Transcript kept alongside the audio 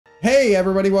Hey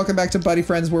everybody, welcome back to Buddy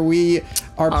Friends, where we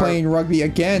are playing rugby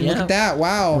again. Look at that,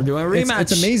 wow. We're doing a rematch.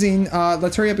 It's amazing.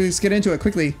 Let's hurry up and just get into it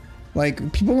quickly.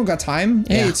 Like, people don't got time.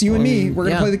 Hey, it's you and me. We're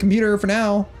gonna play the computer for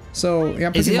now. So, yeah,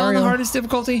 I'm Is it Mario. on the hardest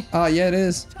difficulty? Yeah, it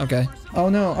is. Okay. Oh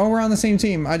no, oh, we're on the same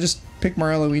team. I just picked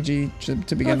Mario Luigi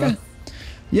to begin with.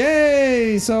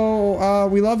 Yay! So,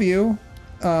 we love you.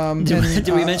 Did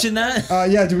we mention that?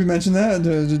 Yeah, did we mention that?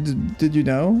 Did you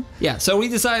know? Yeah, so we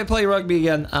decided to play rugby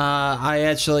again.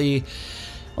 I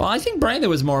think Brandon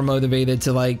was more motivated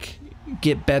to, like,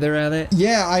 get better at it.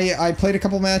 Yeah, I played a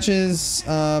couple matches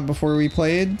before we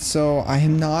played, so I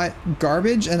am not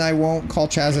garbage, and I won't call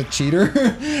Chaz a cheater.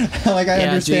 Like, I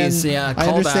understand. Geez, I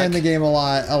understand the game a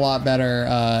lot better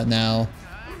now.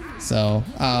 So,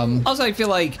 also, I feel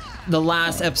like the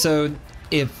last episode,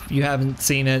 if you haven't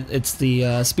seen it, it's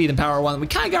the speed and power one. We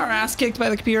kind of got our ass kicked by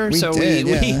the computer, we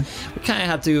kind of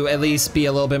have to at least be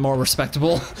a little bit more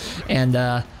respectable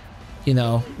and, you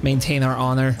know, maintain our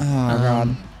honor. Oh,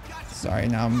 God. Sorry,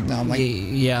 now I'm like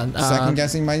second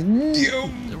guessing my.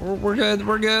 We're good.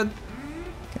 We're good.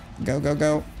 Okay,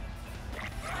 go.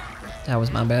 That was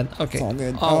my bad. Okay. It's all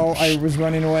good. Oh, I was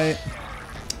running away.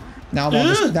 Now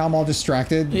I'm all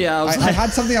distracted. Yeah, I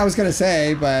had something I was gonna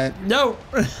say, but no.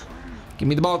 Give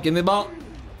me the ball. Give me the ball.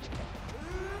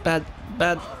 Bad.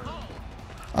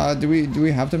 Do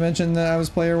we have to mention that I was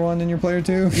player 1 and you're player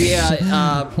 2?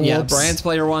 Yeah. Yeah. Brian's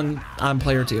player 1. I'm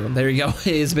player 2. There you go.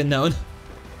 It has been known.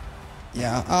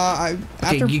 Yeah.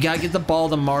 Okay, you gotta get the ball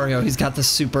to Mario. He's got the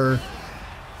super.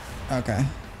 Okay.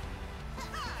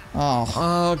 Oh.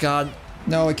 Oh God.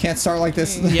 No, it can't start like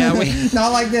this. Yeah,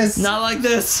 not like this. Not like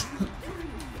this.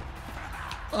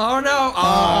 Oh no.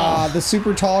 Oh. The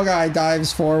super tall guy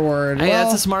dives forward. Hey,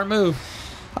 that's a smart move.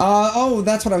 Oh,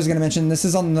 that's what I was gonna mention. This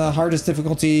is on the hardest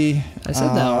difficulty. I said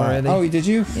that already. Oh, did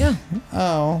you? Yeah.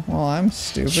 Oh, well, I'm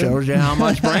stupid. Shows you how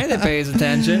much Brandon pays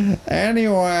attention.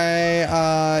 Anyway,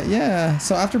 yeah.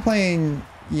 So after playing,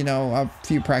 you know, a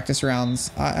few practice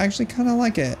rounds, I actually kind of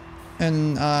like it,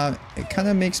 and it kind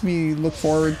of makes me look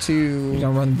forward to. You're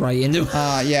gonna run right into.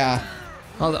 Yeah.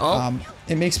 Oh.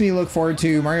 It makes me look forward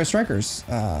to Mario Strikers.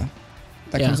 That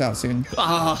comes out soon.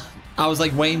 I was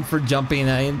like waiting for jumping.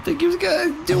 I didn't think he was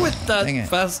gonna do it that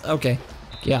fast. Okay,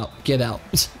 get out.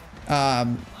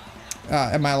 Am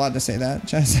I allowed to say that,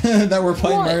 Chess? That we're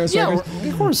playing Mario Strikers? Yeah,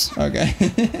 of course. Okay.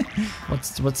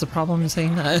 What's the problem in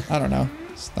saying that? I don't know.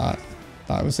 Just thought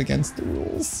it was against the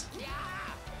rules.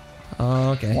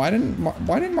 Okay. Why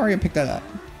didn't Mario pick that up?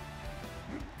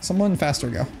 Someone faster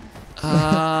go.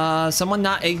 Someone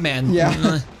not Eggman. Yeah.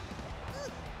 I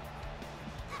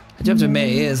have to admit,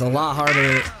 it is a lot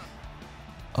harder.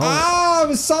 Oh, it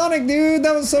was Sonic, dude.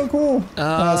 That was so cool.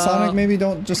 Sonic, maybe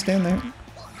don't just stand there.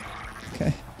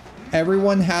 Okay.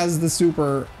 Everyone has the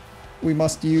super. We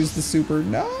must use the super.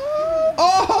 No.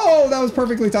 Oh, that was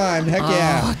perfectly timed. Heck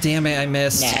yeah. Oh, damn it. I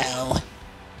missed. No.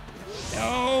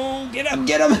 Get him.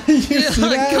 You see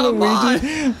that? Come on.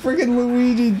 Freaking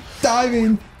Luigi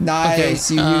diving. Nice.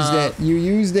 Okay, You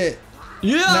used it.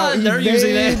 Yeah, they're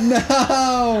using it.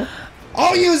 No.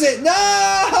 I'll use it.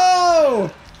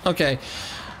 No. Okay.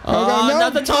 No,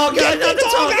 not the tall guy. Not the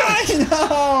tall guy.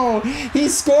 No. He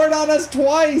scored on us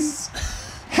twice.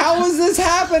 How is this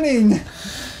happening?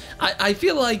 I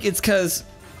feel like it's because,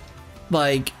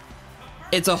 like,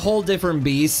 it's a whole different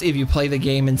beast if you play the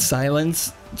game in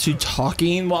silence to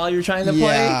talking while you're trying to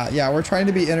play. Yeah, we're trying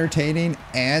to be entertaining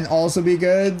and also be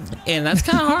good. And that's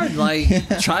kind of hard. Like,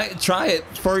 try it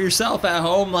for yourself at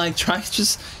home. Like,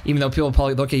 just, even though people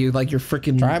probably look at you like you're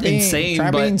freaking insane.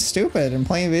 Try being stupid and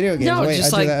playing video games. No, Wait, I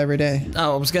do that every day.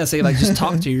 Oh, I was going to say, like, just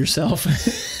talk to yourself.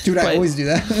 Dude, I always do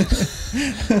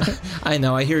that. I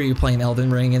know. I hear you playing Elden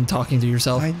Ring and talking to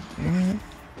yourself. I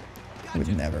would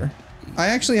never. I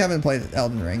actually haven't played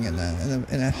Elden Ring in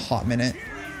a hot minute.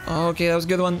 Oh, okay, that was a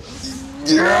good one.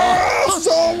 Yes!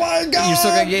 Oh my God! You're still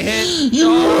gonna get hit?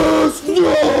 Yes!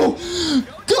 No!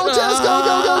 Go, Jess!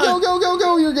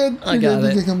 Go! You're good. I got it.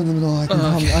 You can come in the middle. I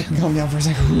can calm down for a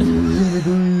second.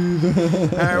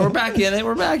 Alright, we're back in it.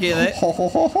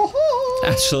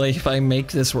 Actually, if I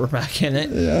make this, we're back in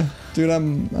it. Yeah, dude,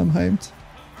 I'm hyped.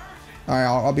 Alright,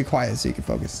 I'll be quiet so you can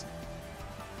focus.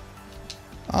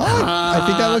 Oh, I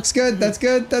think that looks good. That's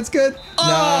good. Oh,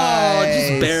 nice.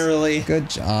 Just barely. Good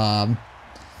job.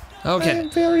 Okay. I'm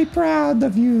very proud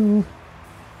of you.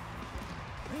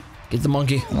 Get the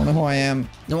monkey. I don't know who I am.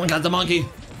 No one got the monkey.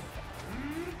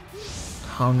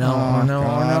 Oh no,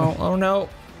 oh no.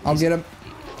 I'll get him.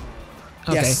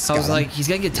 Okay, yes, I was like, he's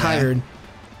gonna get tired.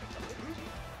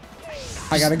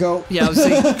 I gotta go. Yeah, I was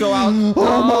saying, go out.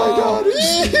 Oh my God.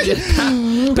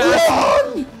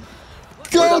 Run!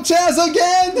 Go, Chaz,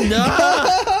 again! No!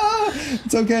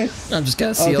 It's okay. I'm just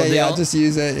gonna seal the deal. Yeah, just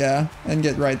use it, yeah. And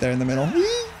get right there in the middle.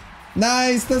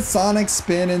 Nice, the Sonic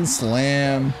spin and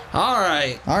slam.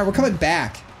 Alright. Alright, we're coming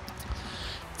back.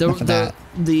 Enough of that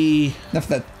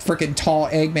freaking tall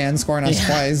Eggman scoring us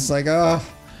twice. Like, oh.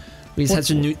 We just had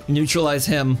to neutralize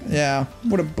him. Yeah,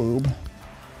 what a boob.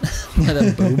 What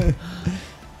a boob.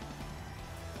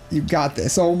 You got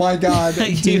this. Oh my god.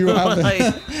 Do you have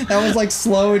it? That was like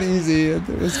slow and easy. It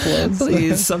was close.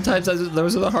 Please, sometimes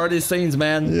those are the hardest things,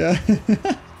 man. Yeah.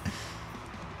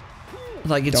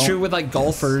 Like, it's true with like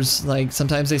golfers. Like,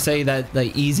 sometimes they say that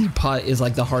the easy putt is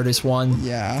like the hardest one.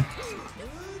 Yeah.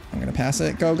 I'm gonna pass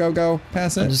it. Go, go, go.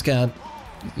 Pass it. I'm just gonna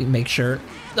make sure.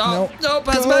 No, nope. no,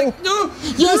 pass back. No.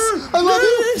 Yes, I love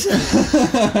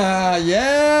you.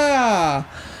 Yeah.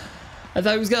 I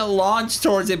thought he was gonna launch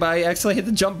towards it, but I accidentally hit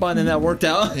the jump button and that worked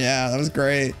out. Yeah, that was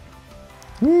great.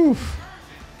 Woo.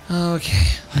 Okay.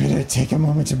 I'm gonna take a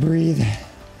moment to breathe.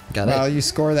 Got it. Wow, you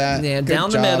score that. Yeah, Good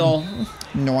down job. the middle.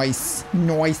 Nice.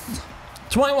 Nice.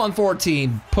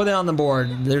 21-14. Put it on the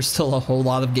board. There's still a whole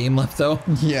lot of game left, though.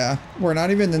 Yeah, we're not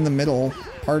even in the middle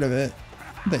part of it.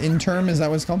 The interim, is that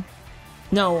what it's called?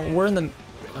 No, we're in the.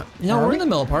 No, we're in the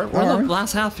middle part. We're in the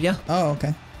last half. Yeah. Oh,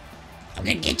 okay. I'm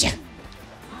gonna get you.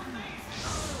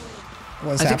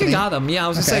 What's I happening? think I got him. Yeah, I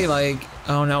was gonna say like,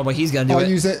 oh no, but he's gonna do it. I'll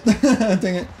use it.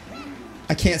 Dang it.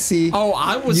 I can't see. Oh,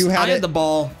 I had the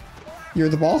ball. You're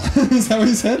the ball? Is that what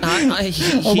he said?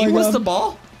 He was the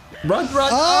ball. Run, run.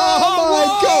 Oh, my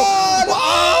god!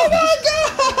 Oh my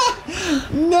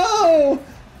god! No!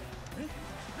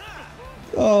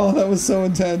 Oh, that was so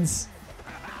intense.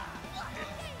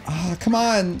 Oh, come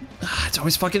on. It's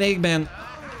always fucking Eggman.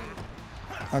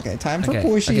 Okay, time for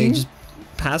pushing. Okay, just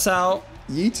pass out.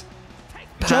 Yeet.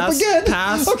 Pass, jump again.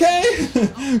 Pass.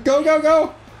 Okay. Go, go,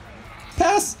 go.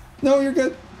 Pass. No, you're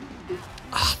good.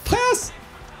 Pass.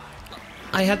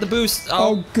 I had the boost.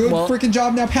 Oh, good freaking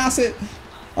job. Now pass it.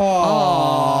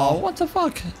 Oh, what the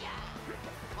fuck?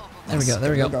 There we go.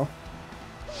 There we go. Go.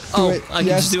 Oh, I can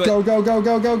just do it. Go, go, go,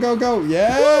 go, go, go, go.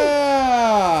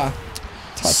 Yeah.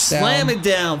 Touchdown. Slam it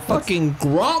down. Fucking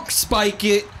Gronk spike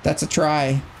it. That's a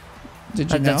try.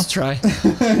 Did you know? That's a try.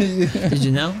 Did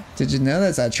you know? Did you know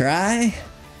that's a try?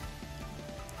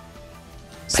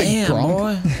 Bam,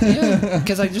 boy. Yeah,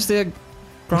 because I just did a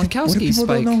Gronkowski spike. People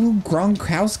don't know who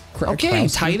Gronkowski. Okay,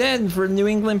 tight end for New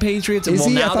England Patriots. Is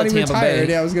he? Now I thought he retired.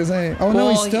 Yeah, I was gonna say. Oh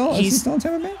no, he's still in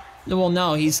Tampa Bay. Well,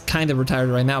 no, he's kind of retired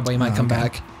right now, but he might come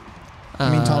back. I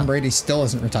mean, Tom Brady still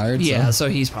isn't retired. Yeah, so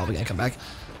he's probably gonna come back.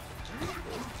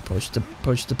 Push the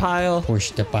pile.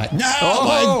 Push the pile. No! Oh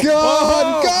my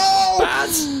God! Go!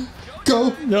 Pass.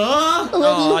 Go!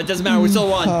 Oh, it doesn't matter. We still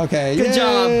won. Okay. Good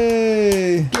job.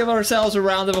 Give ourselves a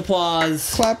round of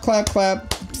applause. Clap, clap,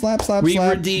 clap. Slap, slap, we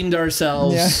slap. redeemed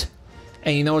ourselves. Yeah.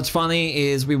 And you know what's funny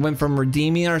is we went from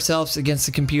redeeming ourselves against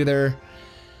the computer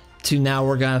to now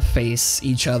we're gonna face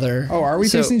each other. Oh, are we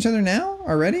facing each other now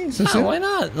already? So soon? Why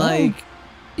not? Like,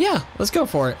 yeah, let's go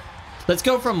for it. Let's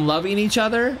go from loving each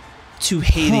other to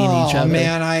hating each other. Oh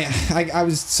man, I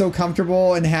was so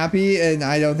comfortable and happy, and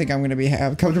I don't think I'm gonna be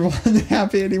comfortable and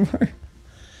happy anymore.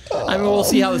 I mean, we'll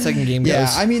see how the second game goes.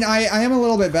 Yeah, I mean, I am a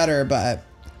little bit better, but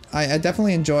I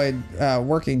definitely enjoyed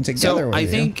working together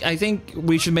with you. I think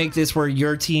we should make this where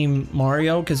you're Team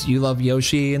Mario because you love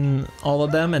Yoshi and all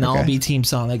of them, and I'll be Team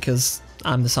Sonic because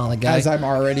I'm the Sonic guy. As I'm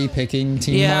already picking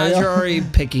Team Mario. Yeah, you're already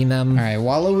picking them. All right,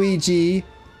 Waluigi,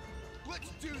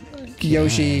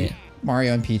 Yoshi,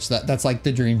 Mario, and Peach. That's like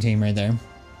the dream team right there.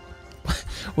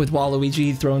 With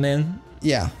Waluigi thrown in?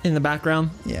 Yeah. In the background?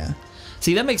 Yeah.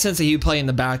 See, that makes sense that he would play in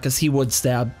the back because he would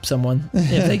stab someone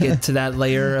if they get to that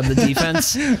layer of the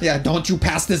defense. Yeah, don't you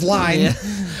pass this line. Yeah.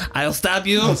 I'll stab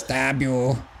you. I'll stab you.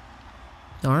 All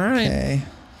right. Okay,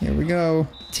 here we go.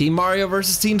 Team Mario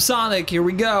versus Team Sonic. Here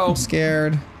we go. I'm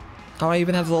scared. Oh, I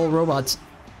even have the little robots.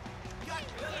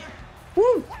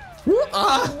 Woo! Woo!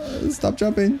 Ah! Stop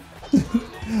jumping.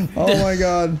 Oh my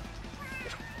God.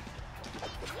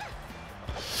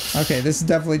 Okay, this is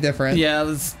definitely different. Yeah,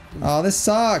 this... Oh, this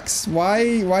sucks. Why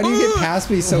do you get past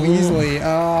me so easily?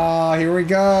 Oh, here we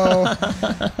go.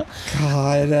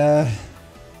 God.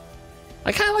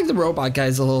 I kind of like the robot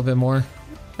guys a little bit more.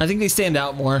 I think they stand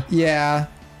out more. Yeah.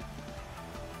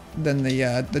 Than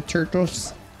the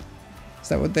turtles. Is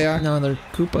that what they are? No, they're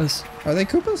Koopas. Are they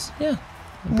Koopas? Yeah.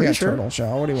 I'm pretty sure. Turtle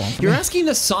shell. What do you want from You're me? asking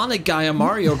the Sonic guy a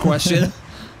Mario question.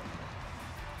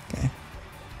 Okay.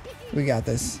 We got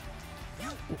this.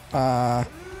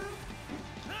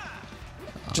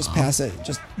 Just pass it.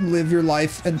 Just live your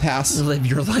life and pass. Live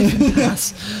your life and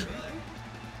pass.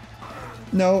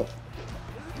 No.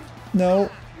 No.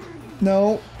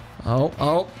 No.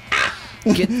 Oh.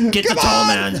 Get the tall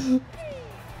man.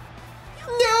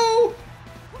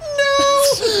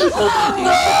 No,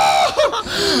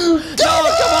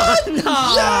 come on!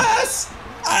 No. Yes!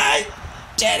 I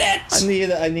did it!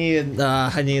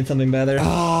 I need something better.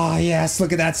 Oh, yes,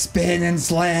 look at that spin and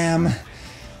slam.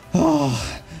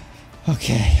 Oh,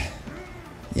 okay.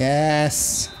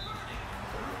 Yes.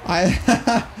 Hey,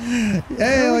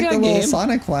 I like the little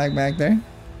Sonic flag back there.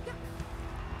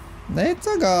 Let's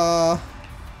go.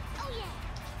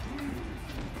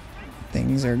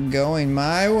 Things are going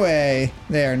my way.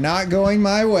 They are not going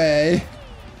my way.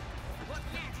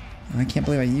 I can't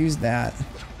believe I used that.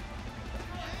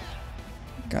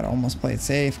 Gotta almost play it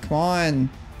safe. Come on.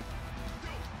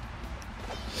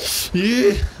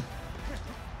 Yeah.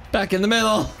 Back in the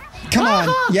middle. Come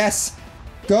on. Yes.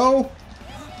 Go.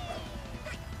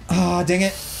 Oh, dang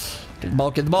it. Get the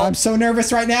ball, get the ball. I'm so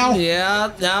nervous right now.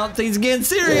 Yeah, now things are getting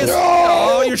serious. No.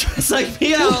 Oh, you're trying to psych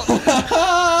me out. No.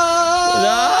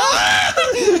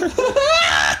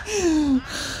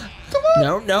 Come on.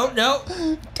 No, no, no.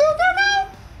 Go.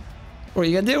 What are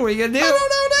you gonna do? What are you gonna do? I don't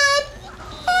know, Dad.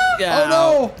 Yeah, oh,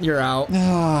 no. You're out.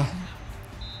 Ah.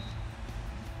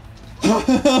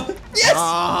 Yes.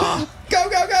 Go.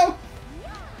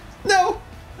 No.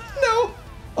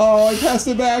 Oh, I passed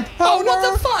it back. Oh, what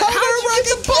the fuck? How did you get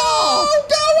the ball?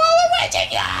 Go all the way to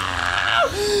go.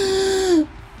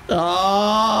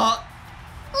 Oh.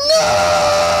 No.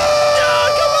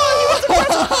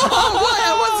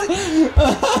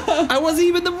 I wasn't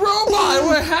even the robot.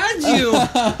 Where had you?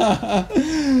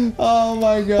 Oh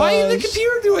my god. Why didn't the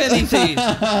computer do anything?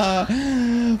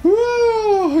 Woo.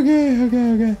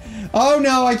 Okay. Oh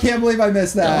no, I can't believe I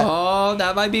missed that. Oh,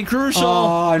 that might be crucial.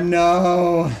 Oh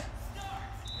no.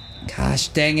 Gosh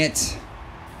dang it.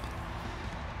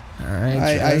 All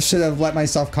right. I should have let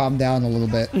myself calm down a little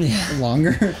bit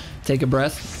longer. Take a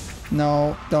breath.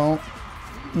 No, don't.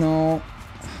 No.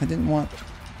 I didn't want.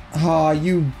 Oh,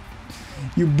 you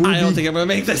booby. I don't think I'm gonna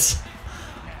make this.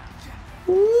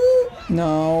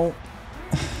 No.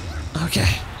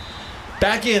 Okay.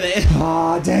 Back in it.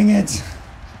 Oh, dang it.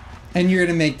 And you're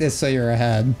gonna make this so you're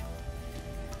ahead.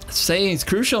 Saying it's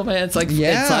crucial, man. It's like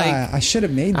I should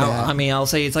have made that. I mean, I'll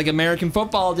say it's like American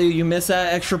football, dude. You miss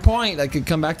that extra point, that could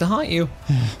come back to haunt you.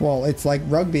 Well, it's like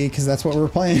rugby because that's what we're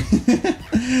playing.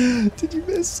 Did you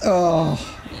miss? Oh,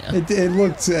 yeah. It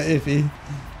looked iffy.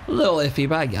 A little iffy,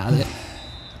 but I got it.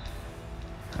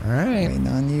 All right. Waiting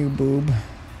on you, boob.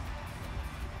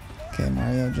 Okay,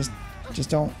 Mario, just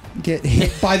don't get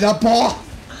hit by the ball.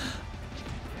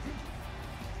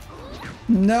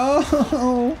 No.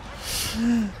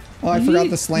 Oh, I forgot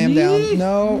the slam down.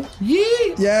 No.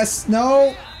 Yes.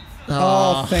 No.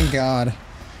 Oh, thank God.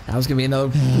 That was gonna be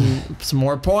another some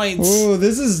more points. Ooh,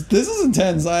 this is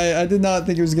intense. I did not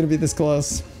think it was gonna be this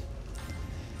close.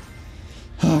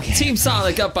 Okay. Team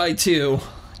Sonic up by 2.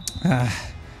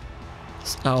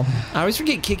 Oh, I always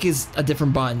forget kick is a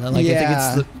different button. Like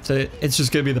I think it's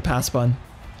just gonna be the pass button.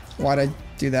 Why'd I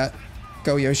do that?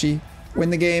 Go Yoshi.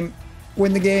 Win the game.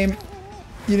 Win the game.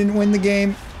 You didn't win the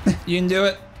game. You can do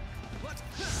it.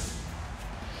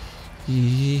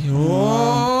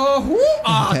 Oh,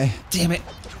 okay. Damn it.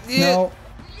 No.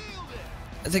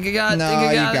 I think I got it. No,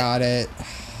 you got it.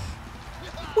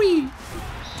 Whee.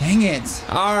 Dang it.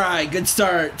 All right, good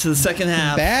start to the second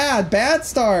half. Bad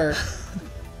start.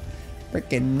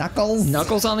 Freaking Knuckles.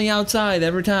 Knuckles on the outside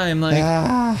every time. Like.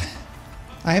 I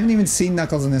haven't even seen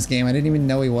Knuckles in this game. I didn't even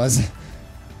know he was.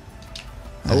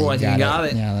 Oh, I think you got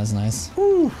it. Yeah, that's nice.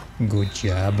 Ooh. Good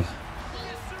job.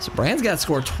 So Brand's got to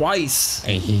score twice.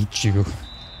 I hate you.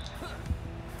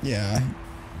 Yeah.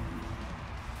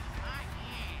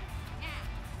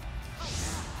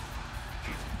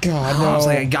 God, no. I was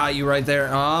like, I got you right there.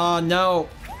 Oh, no.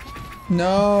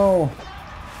 No.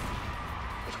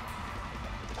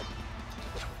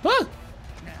 Huh?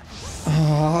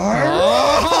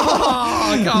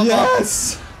 Oh,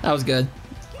 yes. That was good.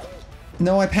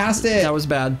 No, I passed it. That was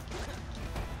bad.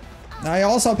 I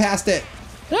also passed it.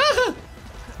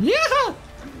 Yeah.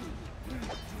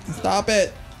 Stop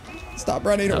it. Stop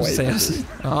running away.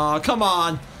 Oh, come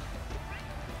on.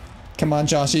 Come on,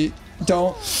 Joshy.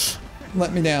 Don't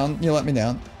let me down. You let me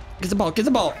down. Get the ball. Get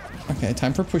the ball. Okay,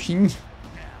 time for pushing.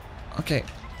 Okay.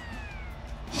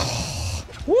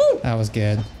 Woo! That was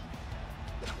good.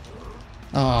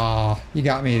 Oh, you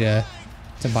got me to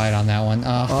bite on that one.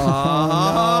 Oh,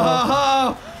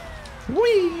 no.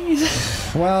 Whee!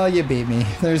 Well, you beat me.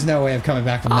 There's no way of coming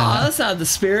back from that. That's not the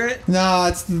spirit. No,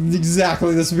 it's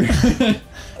exactly the spirit.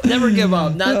 Never give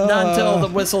up. Not until the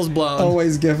whistle's blown.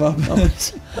 Always give up.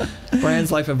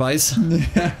 Brand's life advice.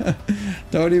 Yeah.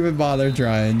 Don't even bother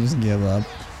trying. Just give up.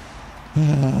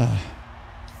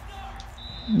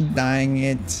 Dang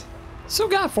it. Still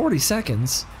got 40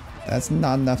 seconds. That's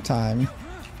not enough time.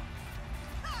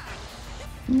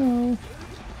 No.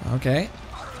 Okay.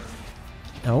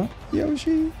 No.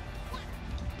 Yoshi.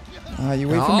 You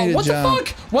wait for me to jump.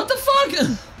 What the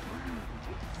fuck?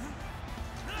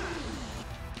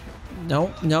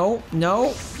 No, no,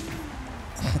 no.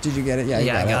 Did you get it? Yeah,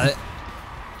 you I got it.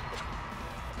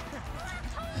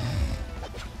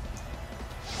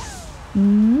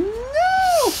 No!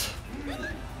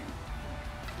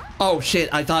 Oh shit,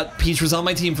 I thought Peach was on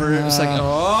my team for a second.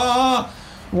 Oh!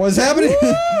 What's happening?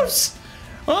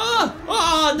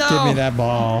 Oh no! Give me that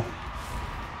ball.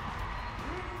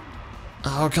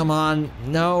 Oh, come on.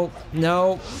 No,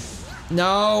 no,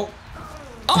 no.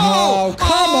 Oh,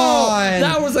 come on!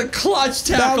 That was a clutch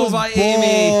tackle by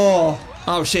Amy.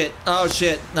 Oh shit, oh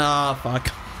shit. Ah,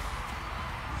 fuck.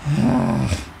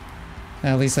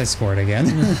 At least I scored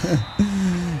again.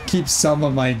 Keep some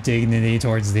of my dignity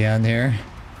towards the end here.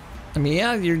 I mean,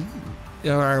 yeah,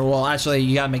 or, well, actually,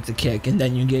 you gotta make the kick, and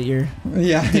then you get your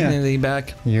dignity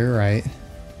back. You're right.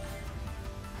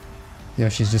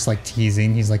 Yoshi's just like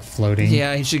teasing. He's like floating.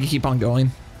 Yeah, he should keep on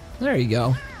going. There you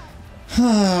go.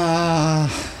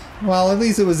 Well, at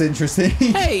least it was interesting.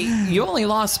 Hey, you only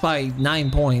lost by 9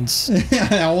 points.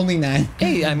 Yeah, only 9.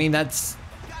 Hey, I mean, that's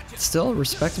still a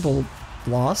respectable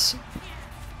loss.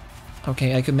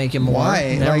 Okay, I could make it more.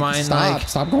 Why? Never mind.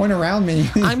 Stop going around me.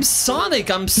 I'm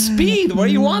Sonic. I'm Speed. What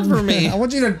do you want from me? I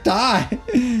want you to die.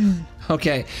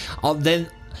 Okay, then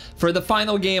for the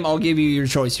final game, I'll give you your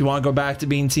choice. You want to go back to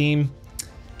being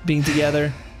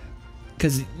together?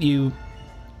 Because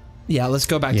yeah, let's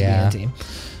go back to being a team.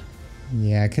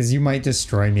 Yeah, because you might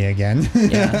destroy me again.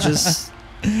 Yeah, just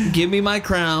give me my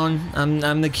crown.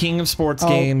 I'm the king of sports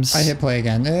games. I hit play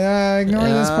again. Ignore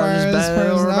this part.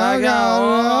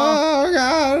 Oh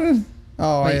god.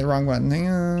 Oh, I hit the wrong button. Hang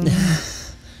on.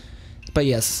 But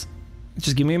yes,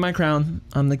 just give me my crown.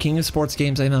 I'm the king of sports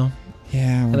games. I know.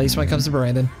 Yeah. At least when it comes to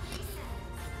Brandon.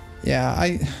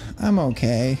 Yeah, I'm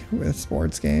okay with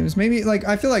sports games. Maybe like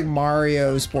I feel like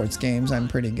Mario sports games I'm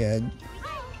pretty good.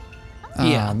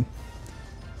 Yeah.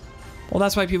 Well,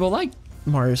 that's why people like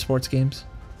Mario sports games.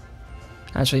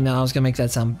 Actually, no, I was gonna make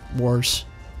that sound worse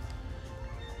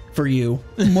for you.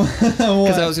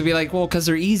 Because I was gonna be like, well, because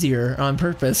they're easier on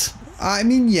purpose. I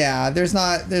mean, yeah, there's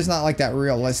not like that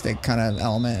realistic kind of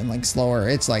element and like slower.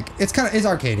 It's like it's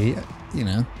arcadey, you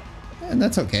know, and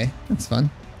that's okay. That's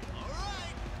fun.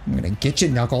 I'm gonna get you,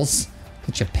 Knuckles.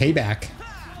 Get you payback.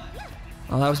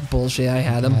 Oh, that was bullshit. I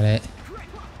had him. Got it.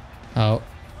 Oh.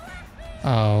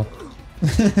 Oh.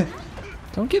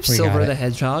 Don't give Silver the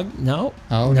Hedgehog. No.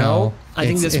 Oh no. I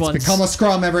think this one's become a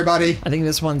scrum, everybody. I think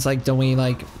this one's like, don't we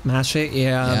like mash it?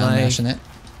 Yeah. Yeah, like, I'm mashing it.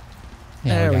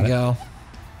 Yeah, there we go.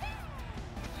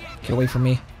 Get away from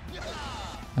me.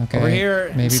 Okay. Over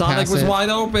here. Maybe Sonic was wide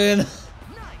open.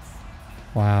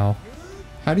 Wow.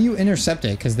 How do you intercept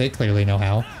it? Because they clearly know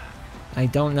how. I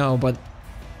don't know, but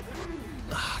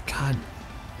oh, God.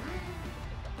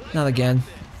 Not again.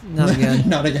 Not again.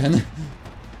 Not again.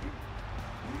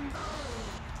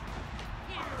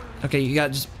 Okay, you got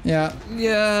just yeah,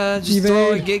 just evade.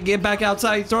 Throw it. Get back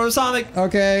outside. Throw it, Sonic.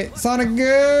 Okay, Sonic,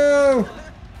 go!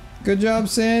 Good job,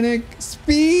 Sonic.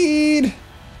 Speed,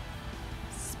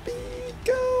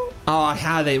 go! Oh, I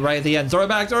had it right at the end. Throw it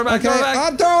back. Throw it back. Okay, throw it back.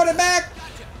 I'm throwing it back.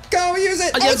 Go, use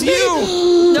it. Yes,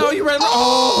 you. No, you ran.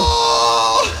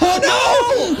 Oh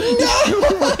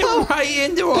no! Right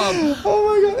into him. Oh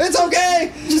my God! It's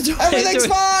okay. Everything's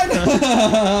fine.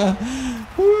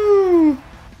 Woo!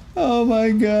 Oh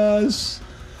my gosh.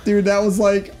 Dude, that was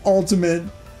like ultimate.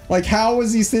 Like, how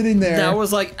was he sitting there? That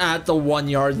was like at the 1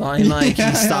 yard line. Like,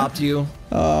 he stopped you.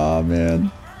 Oh,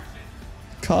 man.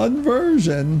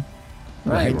 Conversion.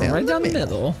 Right down the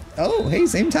middle. Oh, hey,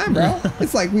 same time, bro.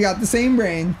 It's like we got the same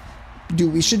brain.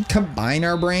 Dude, we should combine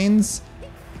our brains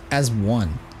as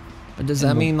one. But does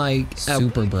that mean like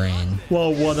super brain?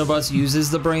 Well, one of us uses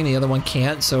the brain, the other one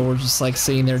can't, so we're just like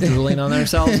sitting there drooling on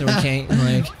ourselves and we can't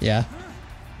like. Yeah.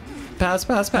 Pass.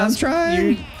 I'm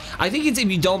trying. I think it's if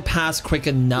you don't pass quick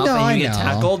enough and you get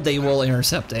tackled, they will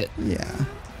intercept it. Yeah.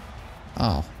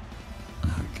 Oh.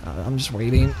 Oh God, I'm just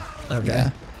waiting.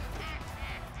 Okay.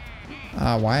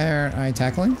 Yeah. Why aren't I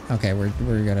tackling? Okay, we're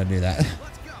gonna do that.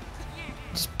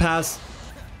 Just pass.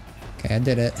 Okay, I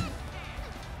did it.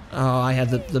 Oh, I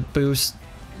had the boost.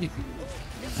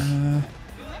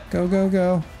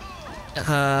 Go.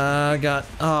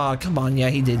 Oh, come on. Yeah,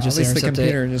 he did just at least intercept the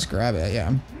computer just grab it.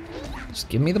 Yeah. Just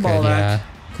give me the ball back. Yeah.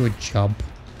 Good job.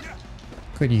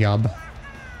 Good job.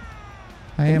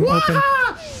 I am open.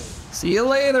 See you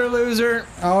later, loser.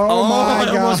 Oh my God.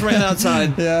 I almost ran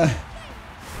outside. Yeah.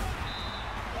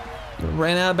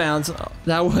 Ran out of bounds.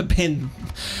 That would have been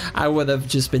I would have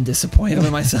just been disappointed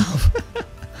with myself.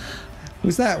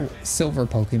 Who's that silver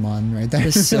Pokemon right there?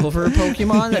 The silver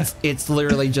Pokemon? Yeah. It's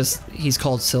literally just, he's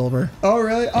called Silver. Oh,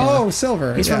 really? Yeah. Oh,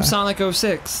 Silver. He's from Sonic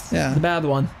 06. Yeah. The bad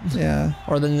one. Yeah.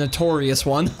 Or the notorious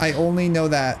one. I only know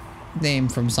that name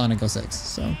from Sonic 06.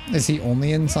 So, is he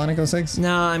only in Sonic 06?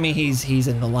 No, I mean, he's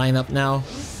in the lineup now.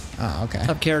 Oh, okay.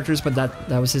 Of characters, but that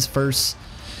was his first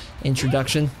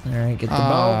introduction. All right, get the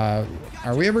bow.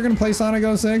 Are we ever going to play Sonic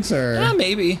 06 or? Yeah,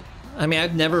 maybe. I mean,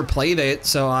 I've never played it,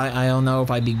 so I don't know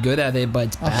if I'd be good at it, but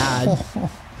it's bad.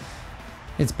 Oh.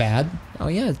 It's bad? Oh,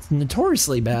 yeah, it's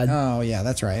notoriously bad. Oh, yeah,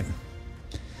 that's right.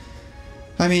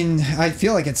 I mean, I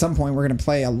feel like at some point we're going to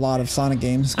play a lot of Sonic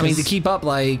games. I mean, to keep up,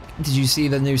 like, did you see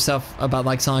the new stuff about,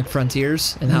 like, Sonic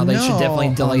Frontiers and how they should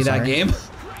definitely delay that game?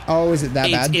 Oh, is it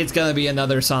that bad? It's going to be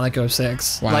another Sonic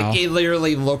 06. Wow. Like, it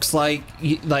literally looks like,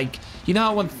 you know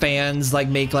how when fans like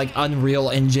make like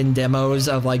Unreal Engine demos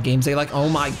of like games, they like, oh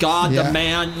my god, the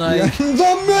man, like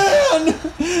the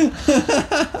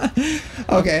man.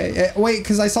 Okay, wait,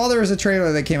 because I saw there was a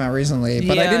trailer that came out recently,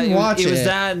 but I didn't watch it. It was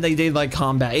that, and they did like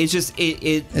combat. It's just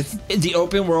the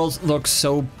open world looks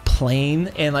so plain,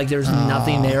 and like there's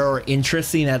nothing there or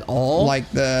interesting at all. Like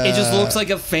it just looks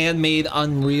like a fan made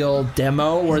Unreal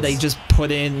demo where they just put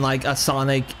in like a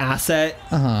Sonic asset.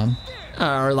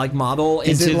 Or like model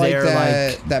is into it like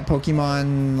their that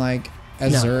Pokemon like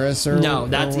Azurus no,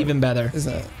 that's even better. Is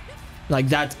that like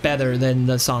that's better than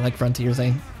the Sonic Frontier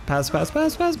thing? Pass.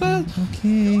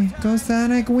 Okay, go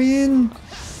Sonic, win.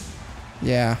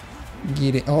 Yeah,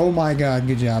 get it. Oh my god,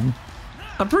 good job.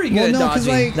 I'm pretty good at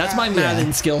dodging. Like, that's my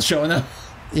Madden skill showing up.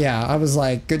 Yeah, I was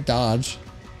like, good dodge.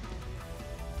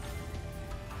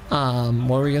 What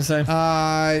were we gonna say?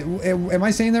 Am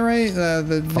I saying that right?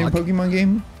 The new Pokemon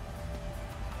game.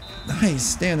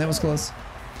 Nice, damn, that was close.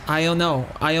 I don't know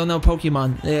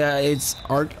Pokemon. Yeah, it's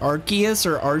Arceus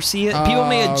or Arceus. People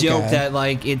made a joke that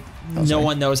like no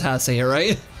one knows how to say it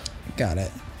right. Got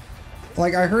it.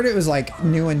 Like I heard it was like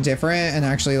new and different and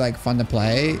actually like fun to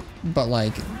play, but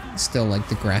like still like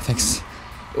the graphics.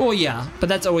 Well, yeah, but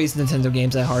that's always Nintendo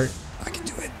games at heart. I can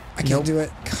do it. I can do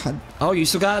it. God. Oh, you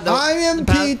still got it? I am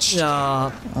Peach.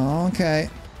 Okay.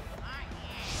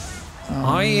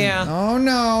 Oh yeah. Oh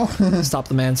no. Stop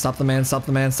the man, stop the man, stop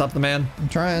the man, stop the man. I'm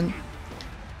trying.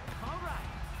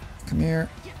 Come here.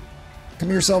 Come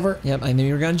here, Silver. Yep, I knew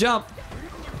you were gonna jump.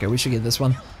 Okay, we should get this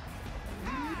one.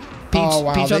 Peach, oh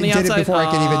wow, Peach on the did outside. It before I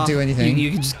can even do anything.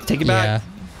 You can just take it back.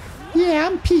 Yeah,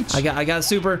 I'm Peach. I got a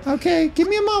super. Okay, give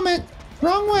me a moment.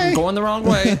 Wrong way. I'm going the wrong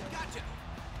way.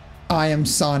 I am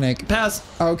Sonic. Pass.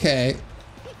 Okay.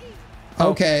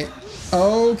 Okay.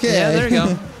 Okay. Yeah, there you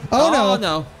go. Oh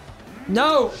no.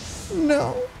 No.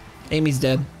 No. Amy's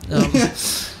dead. No.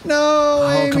 Oh,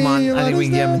 Amy, come on. I think we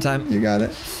can get him in time. You got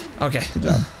it. Okay. Good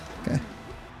job. Okay.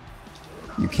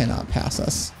 You cannot pass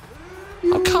us.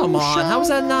 Oh, come on. How was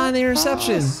that not an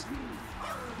interception?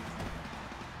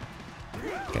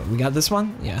 Okay, we got this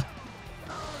one? Yeah.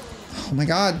 Oh my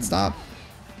god, stop.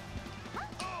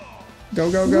 Go,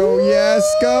 go, go. Woo! Yes,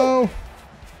 go.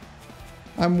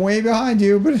 I'm way behind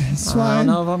you, but it's fine. I don't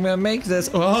know if I'm going to make this.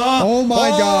 Oh my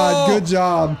god, good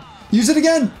job. Use it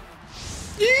again.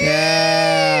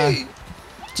 Yeah.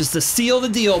 Just to seal the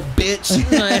deal, bitch.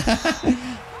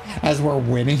 As we're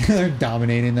winning, they're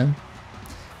dominating them.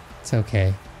 It's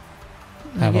okay.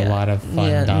 Have a lot of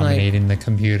fun dominating the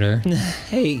computer.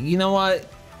 Hey, you know what?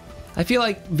 I feel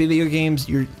like video games,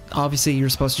 you're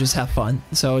supposed to just have fun.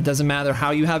 So it doesn't matter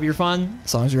how you have your fun,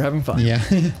 as long as you're having fun. Yeah.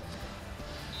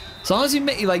 As long as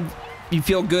you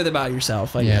feel good about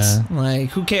yourself, I guess.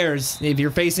 Like, who cares if you're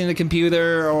facing the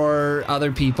computer or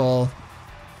other people,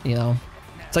 you know?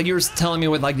 It's like you were telling me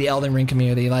with like the Elden Ring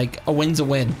community, like a win's a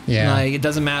win. Yeah. Like it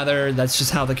doesn't matter. That's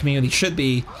just how the community should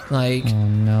be. Like, oh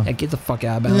no. Get the fuck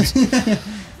out of bounds.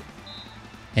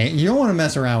 Hey, you don't want to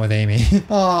mess around with Amy.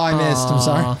 Oh, I missed. I'm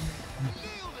sorry.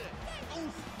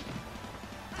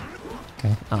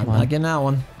 Okay. I'm not getting that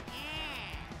one.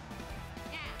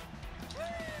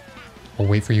 We'll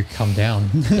wait for you to come down.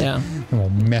 Yeah. And we'll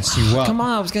mess you up. Come on,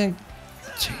 I was gonna.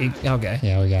 Okay.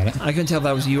 Yeah, we got it. I couldn't tell if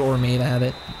that was you or me that had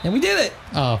it, and we did it.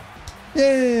 Oh.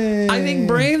 Yay! I think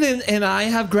Brandon and I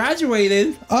have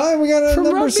graduated. Oh, we got a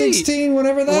number Rugby. 16,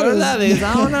 whatever that is. Whatever that is,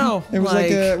 I don't know. It was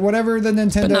like a, whatever the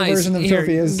Nintendo version of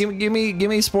trophy is. Give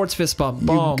me a sports fist bump.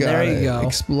 Boom, there you go.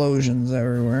 Explosions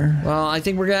everywhere. Well, I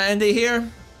think we're gonna end it here.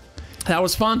 That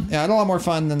was fun. Yeah, I had a lot more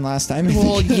fun than last time.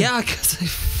 Well, yeah,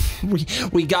 because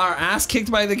we got our ass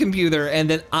kicked by the computer, and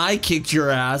then I kicked your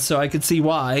ass, so I could see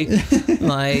why.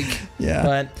 Like, yeah.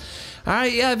 But All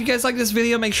right, yeah, if you guys like this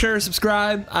video, make sure to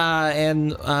subscribe,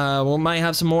 and we might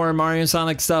have some more Mario and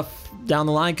Sonic stuff down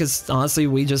the line, because honestly,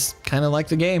 we just kind of like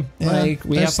the game. Yeah, like,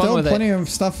 we have fun with it. There's still plenty of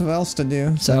stuff else to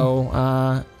do.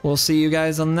 So, we'll see you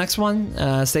guys on the next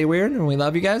one. Stay weird, and we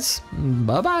love you guys.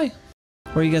 Bye-bye.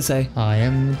 What are you gonna say? I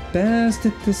am the best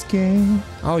at this game.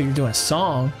 Oh, you're doing a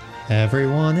song.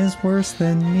 Everyone is worse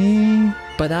than me.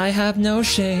 But I have no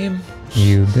shame.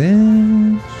 You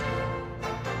bitch.